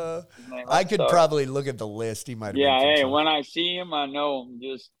up with his name. I could probably look at the list. He might have when I see him, I know him.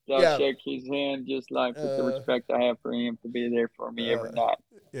 I'll shake his hand just like with the respect I have for him to be there for me every night.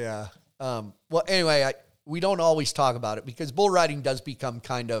 Yeah. Well, anyway, we don't always talk about it because bull riding does become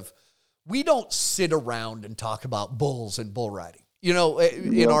kind of, we don't sit around and talk about bulls and bull riding,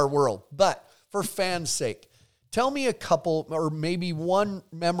 in our world. But for fans' sake, Tell me a couple, or maybe one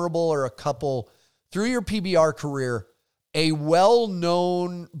memorable or a couple through your PBR career, a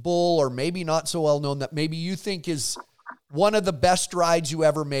well-known bull or maybe not so well-known that maybe you think is one of the best rides you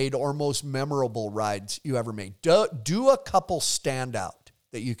ever made or most memorable rides you ever made. Do a couple stand out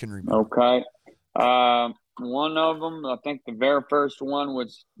that you can remember. Okay. One of them, I think the very first one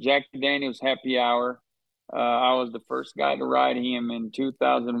was Jack Daniels Happy Hour. I was the first guy to ride him in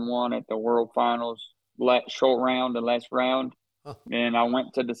 2001 at the World Finals, short round, the last round. Huh. And I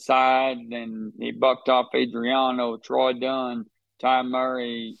went to the side, and he bucked off Adriano, Troy Dunn, Ty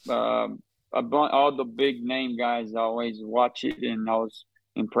Murray, all the big name guys. I always watch it, and I was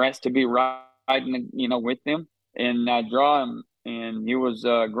impressed to be riding, with them. And I draw him, and he was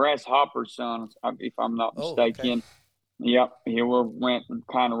Grasshopper's son, if I'm not mistaken. Okay. Yep, he went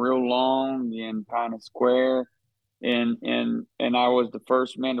kind of real long and kind of square, and I was the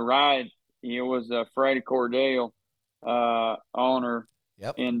first man to ride. He was Freddie Cordell owner.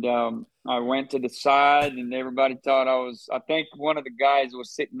 Yep. And I went to the side, and everybody thought I think one of the guys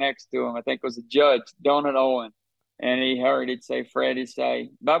was sitting next to him. I think it was a judge, Donald Owen. And he heard it say, Freddie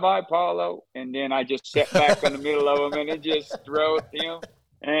say, bye-bye, Paulo. And then I just sat back in the middle of him, and it just drove him.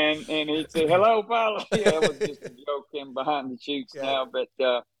 And he'd say, hello, Paulo. Yeah, it was just a joke, him behind the cheeks now. But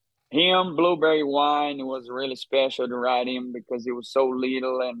him, Blueberry Wine, it was really special to ride him because he was so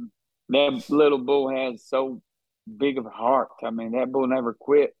little. And that little bull has so big of a heart. I mean, that bull never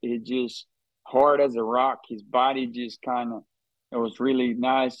quit. He just hard as a rock. His body just it was really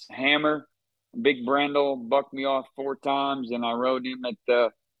nice. Hammer. Big Brindle bucked me off 4 times, and I rode him at the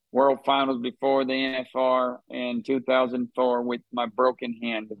World Finals before the NFR in 2004 with my broken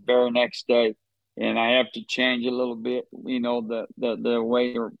hand the very next day. And I have to change a little bit, the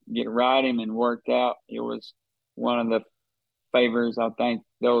way to get riding and worked out. It was one of the favors, I think,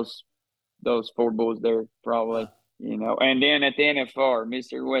 those 4 bulls there probably, And then at the NFR,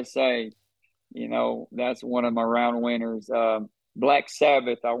 Mr. USA, that's one of my round winners. Black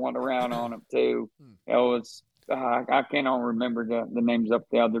Sabbath, I won around on him too. It was I can't remember the names up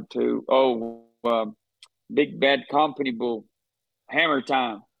the other 2. Big Bad Company bull, Hammer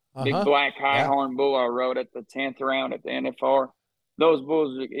Time, big black high horn bull I rode at the 10th round at the NFR. Those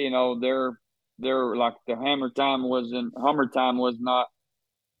bulls, they're like the Hammer Time was not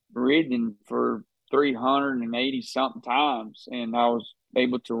ridden for 380 something times, and I was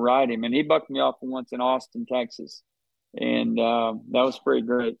able to ride him, and he bucked me off once in Austin, Texas. And that was pretty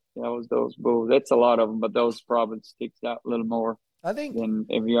great. That was those bulls. That's a lot of them, but those probably sticks out a little more, I think, than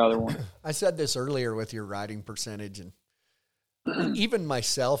every other one. I said this earlier with your riding percentage, and even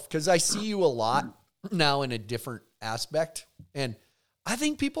myself, because I see you a lot now in a different aspect, and I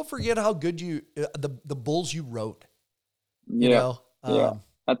think people forget how good the bulls you rode. Yeah.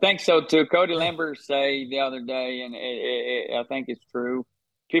 I think so too. Cody Lambert say the other day, and I think it's true.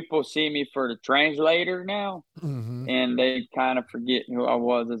 People see me for the translator now, and they kind of forget who I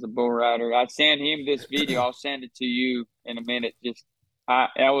was as a bull rider. I sent him this video. I'll send it to you in a minute. That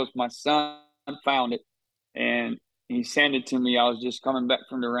was my son found it, and he sent it to me. I was just coming back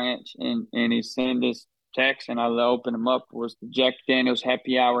from the ranch, and he sent this text, and I opened him up. It was the Jack Daniels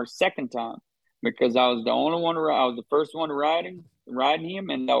Happy Hour second time, because I was the only one I was the first one to ride him,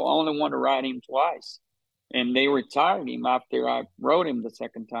 and the only one to ride him twice. And they retired him after I rode him the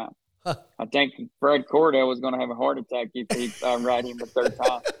second time. Huh. I think Fred Cordell was going to have a heart attack if he ride him the third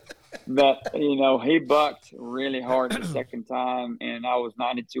time. But, he bucked really hard the second time, and I was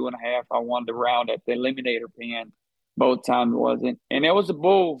 92.5. I won the round at the Eliminator Pen. Both times wasn't. And it was a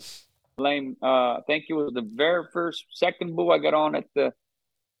bull. I think it was the very second bull I got on at the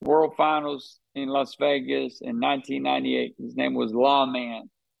World Finals in Las Vegas in 1998. His name was Lawman.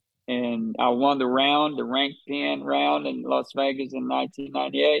 And I won the ranked pen round in Las Vegas in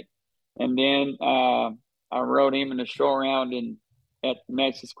 1998. And then I rode him in the short round at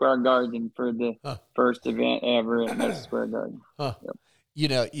Madison Square Garden for the first event ever at Madison Square Garden. Huh.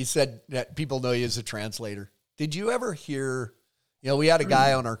 Yep. You said that people know you as a translator. Did you ever hear, we had a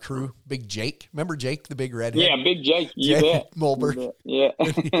guy on our crew, Big Jake. Remember Jake, the big redhead? Yeah, Big Jake. You bet. Mulbert. Yeah.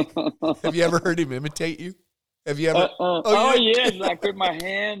 Have you ever heard him imitate you? Have you ever? Yes, like with my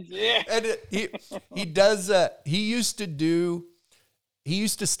hands. Yeah. And he does. He used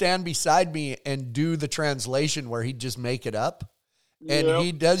to stand beside me and do the translation where he'd just make it up, and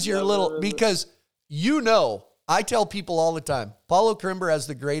he does your little because I tell people all the time, Paulo Coimbra has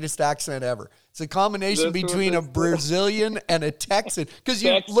the greatest accent ever. It's a combination between a Brazilian and a Texan, because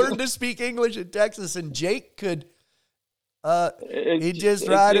you learned to speak English in Texas, and Jake could. He just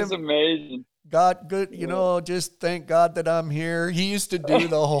ride him. It's amazing. God, good, just thank God that I'm here. He used to do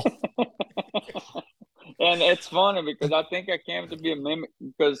the whole. And it's funny because I think I came to be a mimic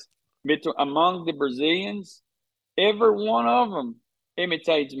because among the Brazilians, every one of them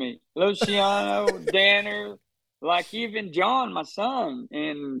imitates me. Luciano, Danner, like even John, my son,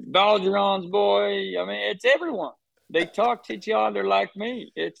 and Balderon's boy. I mean, it's everyone. They talk to each other like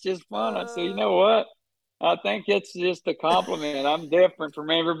me. It's just fun. I say, you know what? I think it's just a compliment. I'm different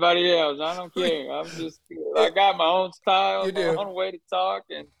from everybody else. I don't care. I got my own style, my own way to talk,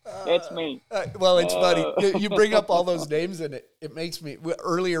 and that's me. Well, it's funny. You bring up all those names, and it makes me,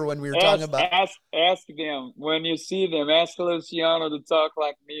 earlier when we were talking about. Ask them, when you see them, ask Luciano to talk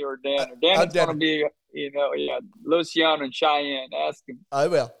like me or Danner. Danner's going to be, Luciano and Cheyenne. Ask him. I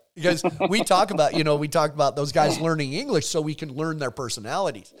will. Because we talk about those guys learning English so we can learn their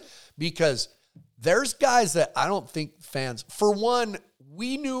personalities. Because there's guys that I don't think fans, for one,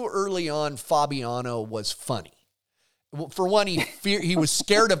 we knew early on Fabiano was funny. For one, he was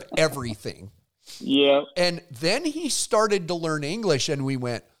scared of everything. Yeah. And then he started to learn English and we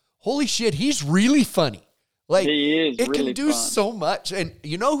went, holy shit, he's really funny. Like, he is. It really can do fun. so much. And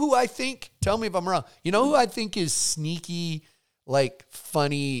you know who I think, tell me if I'm wrong, you know who I think is sneaky, like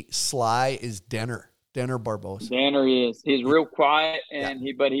funny, sly is Denner Barbosa. Danner is. He's real quiet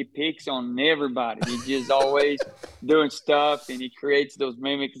but he picks on everybody. He's just always doing stuff, and he creates those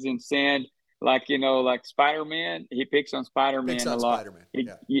mimics in sand, like Spider-Man. He picks on Spider-Man a lot.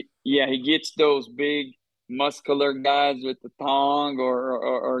 He gets those big muscular guys with the tongue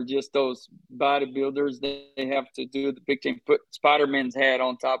or just those bodybuilders. They have to do the picture and put Spider-Man's hat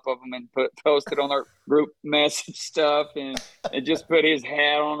on top of them and post it on their group message stuff and just put his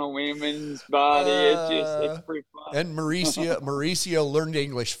hat on a women's body. It's pretty fun. And Mauricio learned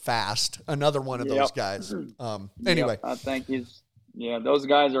English fast. Another one of those guys. Anyway. I think those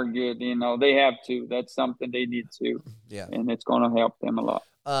guys are good. They have to. That's something they need to. Yeah. And it's going to help them a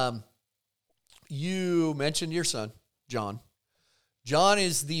lot. You mentioned your son, John. John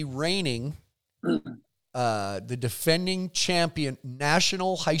is the reigning, the defending champion,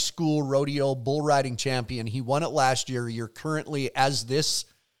 national high school rodeo bull riding champion. He won it last year. You're currently, as this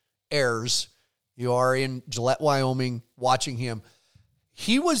airs, you are in Gillette, Wyoming, watching him.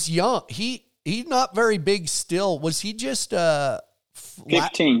 He was young. He's not very big still. Was he just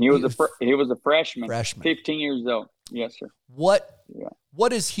 15? He was a freshman. 15 years old. Yes, sir. What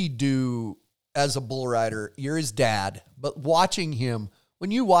does he do as a bull rider? You're his dad, but watching him,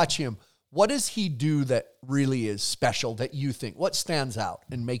 when you watch him, what does he do that really is special that you think? What stands out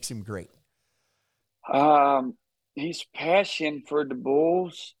and makes him great? His passion for the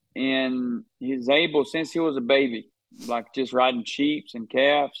bulls, and he's able, since he was a baby, like just riding sheeps and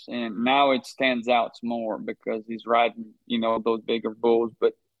calves, and now it stands out more because he's riding, those bigger bulls,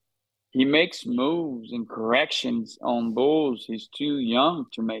 but he makes moves and corrections on bulls. He's too young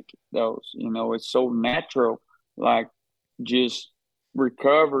to make those. It's so natural, like just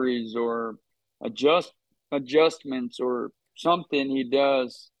recoveries or adjustments or something he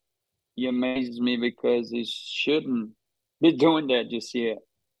does. He amazes me because he shouldn't be doing that just yet.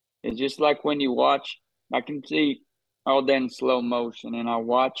 It's just like when you watch, I can see all that in slow motion, and I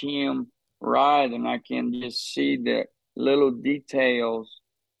watch him ride, and I can just see the little details.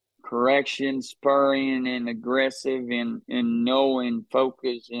 Correction, spurring, and aggressive, and knowing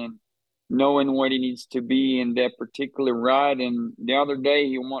focus and knowing what he needs to be in that particular ride. And the other day,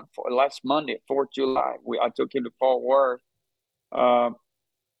 he won last Monday, 4th of July. I took him to Fort Worth.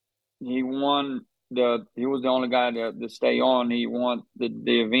 He won he was the only guy to stay on. He won the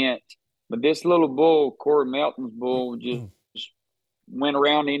event. But this little bull, Corey Melton's bull, just went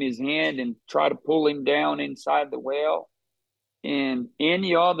around in his hand and tried to pull him down inside the well. And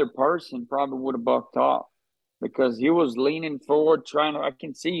any other person probably would have bucked off because he was leaning forward, I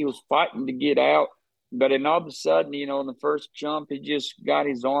can see he was fighting to get out. But then all of a sudden, in the first jump, he just got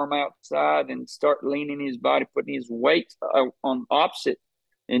his arm outside and start leaning his body, putting his weight on opposite,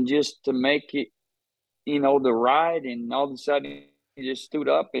 and just to make it, the ride. And all of a sudden, he just stood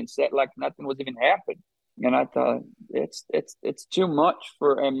up and sat like nothing was even happening. And I thought it's too much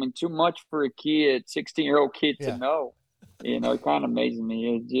for a kid, 16-year-old kid to know. It kind of amazes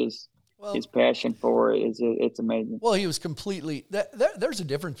me. It's just his passion for it it's amazing. Well, he was completely. There's a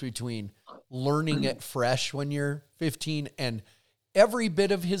difference between learning it fresh when you're 15 and every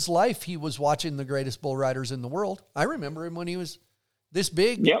bit of his life he was watching the greatest bull riders in the world. I remember him when he was this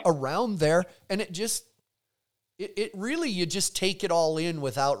big around there, and it really, you just take it all in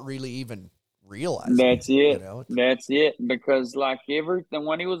without really even realizing. That's it. That's it. Because like everything,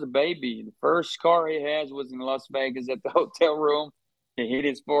 when he was a baby, the first scar he has was in Las Vegas at the hotel room. He hit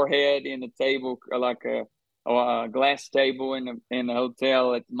his forehead in the table like a a glass table in the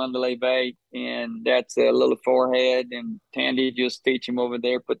hotel at Mandalay Bay, and that's a little forehead. And Tandy just stitch him over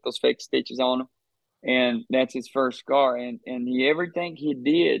there, put those fake stitches on him, and that's his first scar. And everything he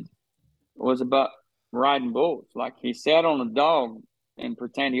did was about riding bulls. Like he sat on a dog and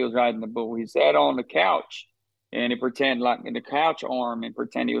pretend he was riding a bull. He sat on the couch and he pretended like the couch arm and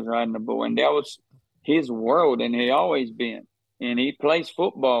pretend he was riding a bull. And that was his world, and he always been. And he plays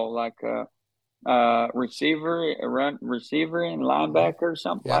football like receiver, receiver and linebacker or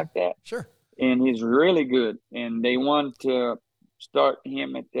something like that. Sure. And he's really good. And they want to start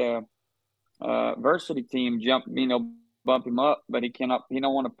him at the varsity team, bump him up, but he cannot. He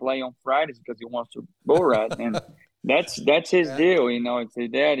don't want to play on Fridays because he wants to bull ride, and that's his deal. It's his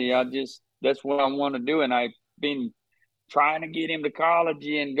daddy. That's what I want to do, and I've been trying to get him to college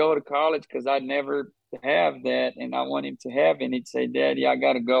and go to college because I never have that, and I want him to have it. And he'd say, "Daddy, I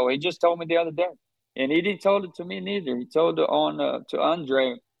got to go." He just told me the other day, and he didn't told it to me neither. He told it to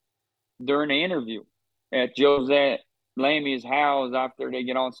Andre during the interview at Jose Lamy's house after they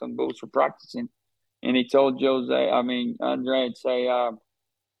get on some bulls for practicing. And he told Andre, I'd say, I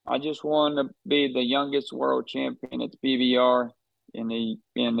just want to be the youngest world champion at the PBR in the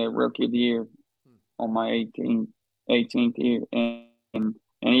rookie of the year on my 18th year. And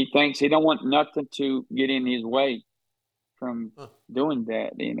he thinks he don't want nothing to get in his way from doing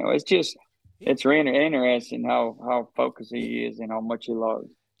that. It's really interesting how focused he is and how much he loves.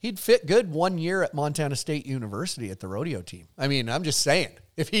 He'd fit good 1 year at Montana State University at the rodeo team. I mean, I'm just saying,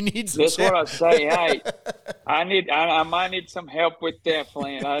 if he needs some That's what I say. Hey, I might need some help with that,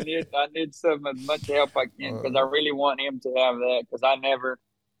 Flint. I need some as much help I can because I really want him to have that because I never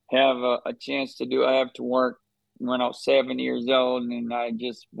have a chance to do. I have to work when I was 7 years old, and I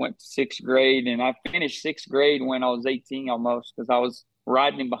just went to sixth grade, and I finished sixth grade when I was 18 almost because I was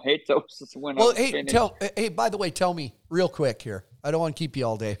riding in Barretos when I was finished. Hey, by the way, tell me real quick here. I don't want to keep you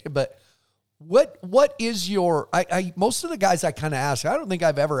all day, but what is your? Most of the guys I kind of ask, I don't think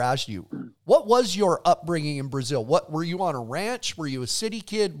I've ever asked you. What was your upbringing in Brazil? What were you on a ranch? Were you a city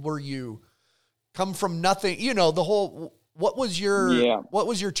kid? Were you come from nothing? The whole. What was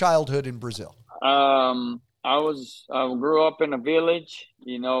your childhood in Brazil? I grew up in a village.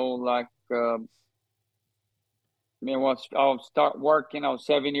 I'll start working. I was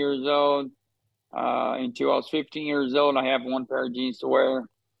 7 years old. Until I was 15 years old, I have one pair of jeans to wear,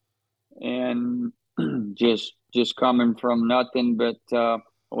 and just coming from nothing. But I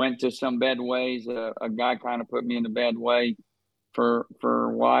went to some bad ways. A guy kind of put me in a bad way for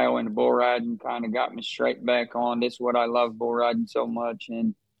a while, and the bull riding kind of got me straight back on. This is what I love, bull riding so much,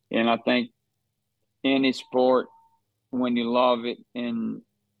 and I think any sport, when you love it and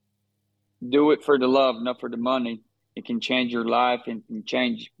do it for the love, not for the money, it can change your life and can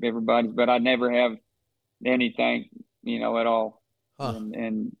change everybody's. But I never have anything, at all.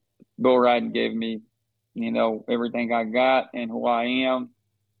 And bull riding gave me, everything I got and who I am.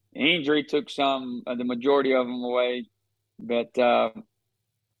 Injury took the majority of them away. But,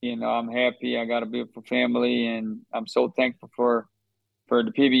 I'm happy. I got a beautiful family, and I'm so thankful for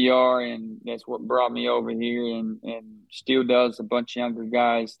the PBR, and that's what brought me over here, and still does a bunch of younger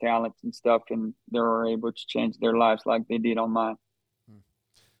guys, talents and stuff, and they're able to change their lives like they did on mine.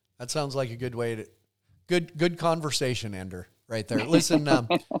 That sounds like a good way to good conversation ender right there. Listen, I'm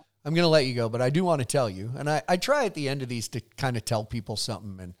going to let you go, but I do want to tell you, and I try at the end of these to kind of tell people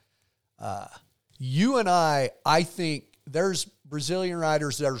something. And you and I think there's Brazilian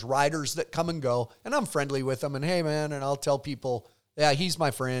riders, there's riders that come and go, and I'm friendly with them, and hey man, and I'll tell people, yeah, he's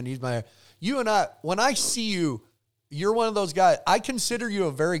my friend. You and I, when I see you, you're one of those guys. I consider you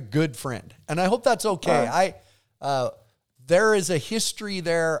a very good friend, and I hope that's okay. There is a history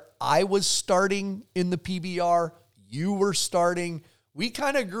there. I was starting in the PBR. You were starting. We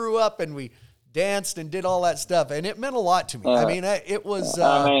kind of grew up and we danced and did all that stuff, and it meant a lot to me.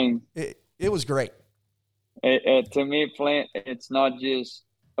 It was great. To me, Flint, it's not just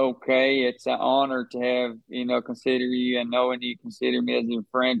okay. It's an honor to have, consider you and knowing you consider me as your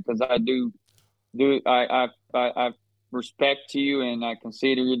friend, because I respect you and I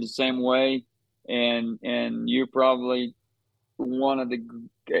consider you the same way. And you're probably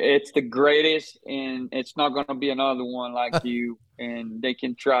it's the greatest, and it's not going to be another one like you, and they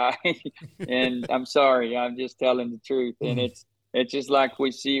can try. And I'm sorry, I'm just telling the truth. And it's just like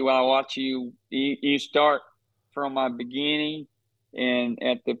we see when I watch you start from my beginning, and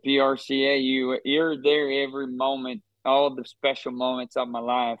at the PRCA, you're there every moment, all the special moments of my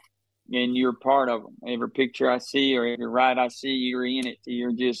life, and you're part of them. Every picture I see or every ride I see, you're in it.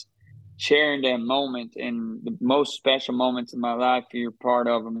 You're just sharing that moment, and the most special moments of my life, you're part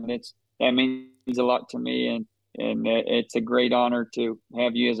of them. And that means a lot to me, and it's a great honor to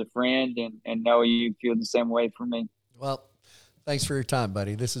have you as a friend, and know you feel the same way for me. Well, thanks for your time,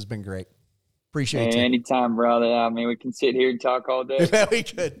 buddy. This has been great. Appreciate you. Anytime, brother. I mean, we can sit here and talk all day. Yeah, we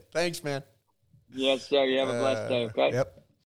could. Thanks, man. Yes, sir. You have a blessed day, okay? Yep.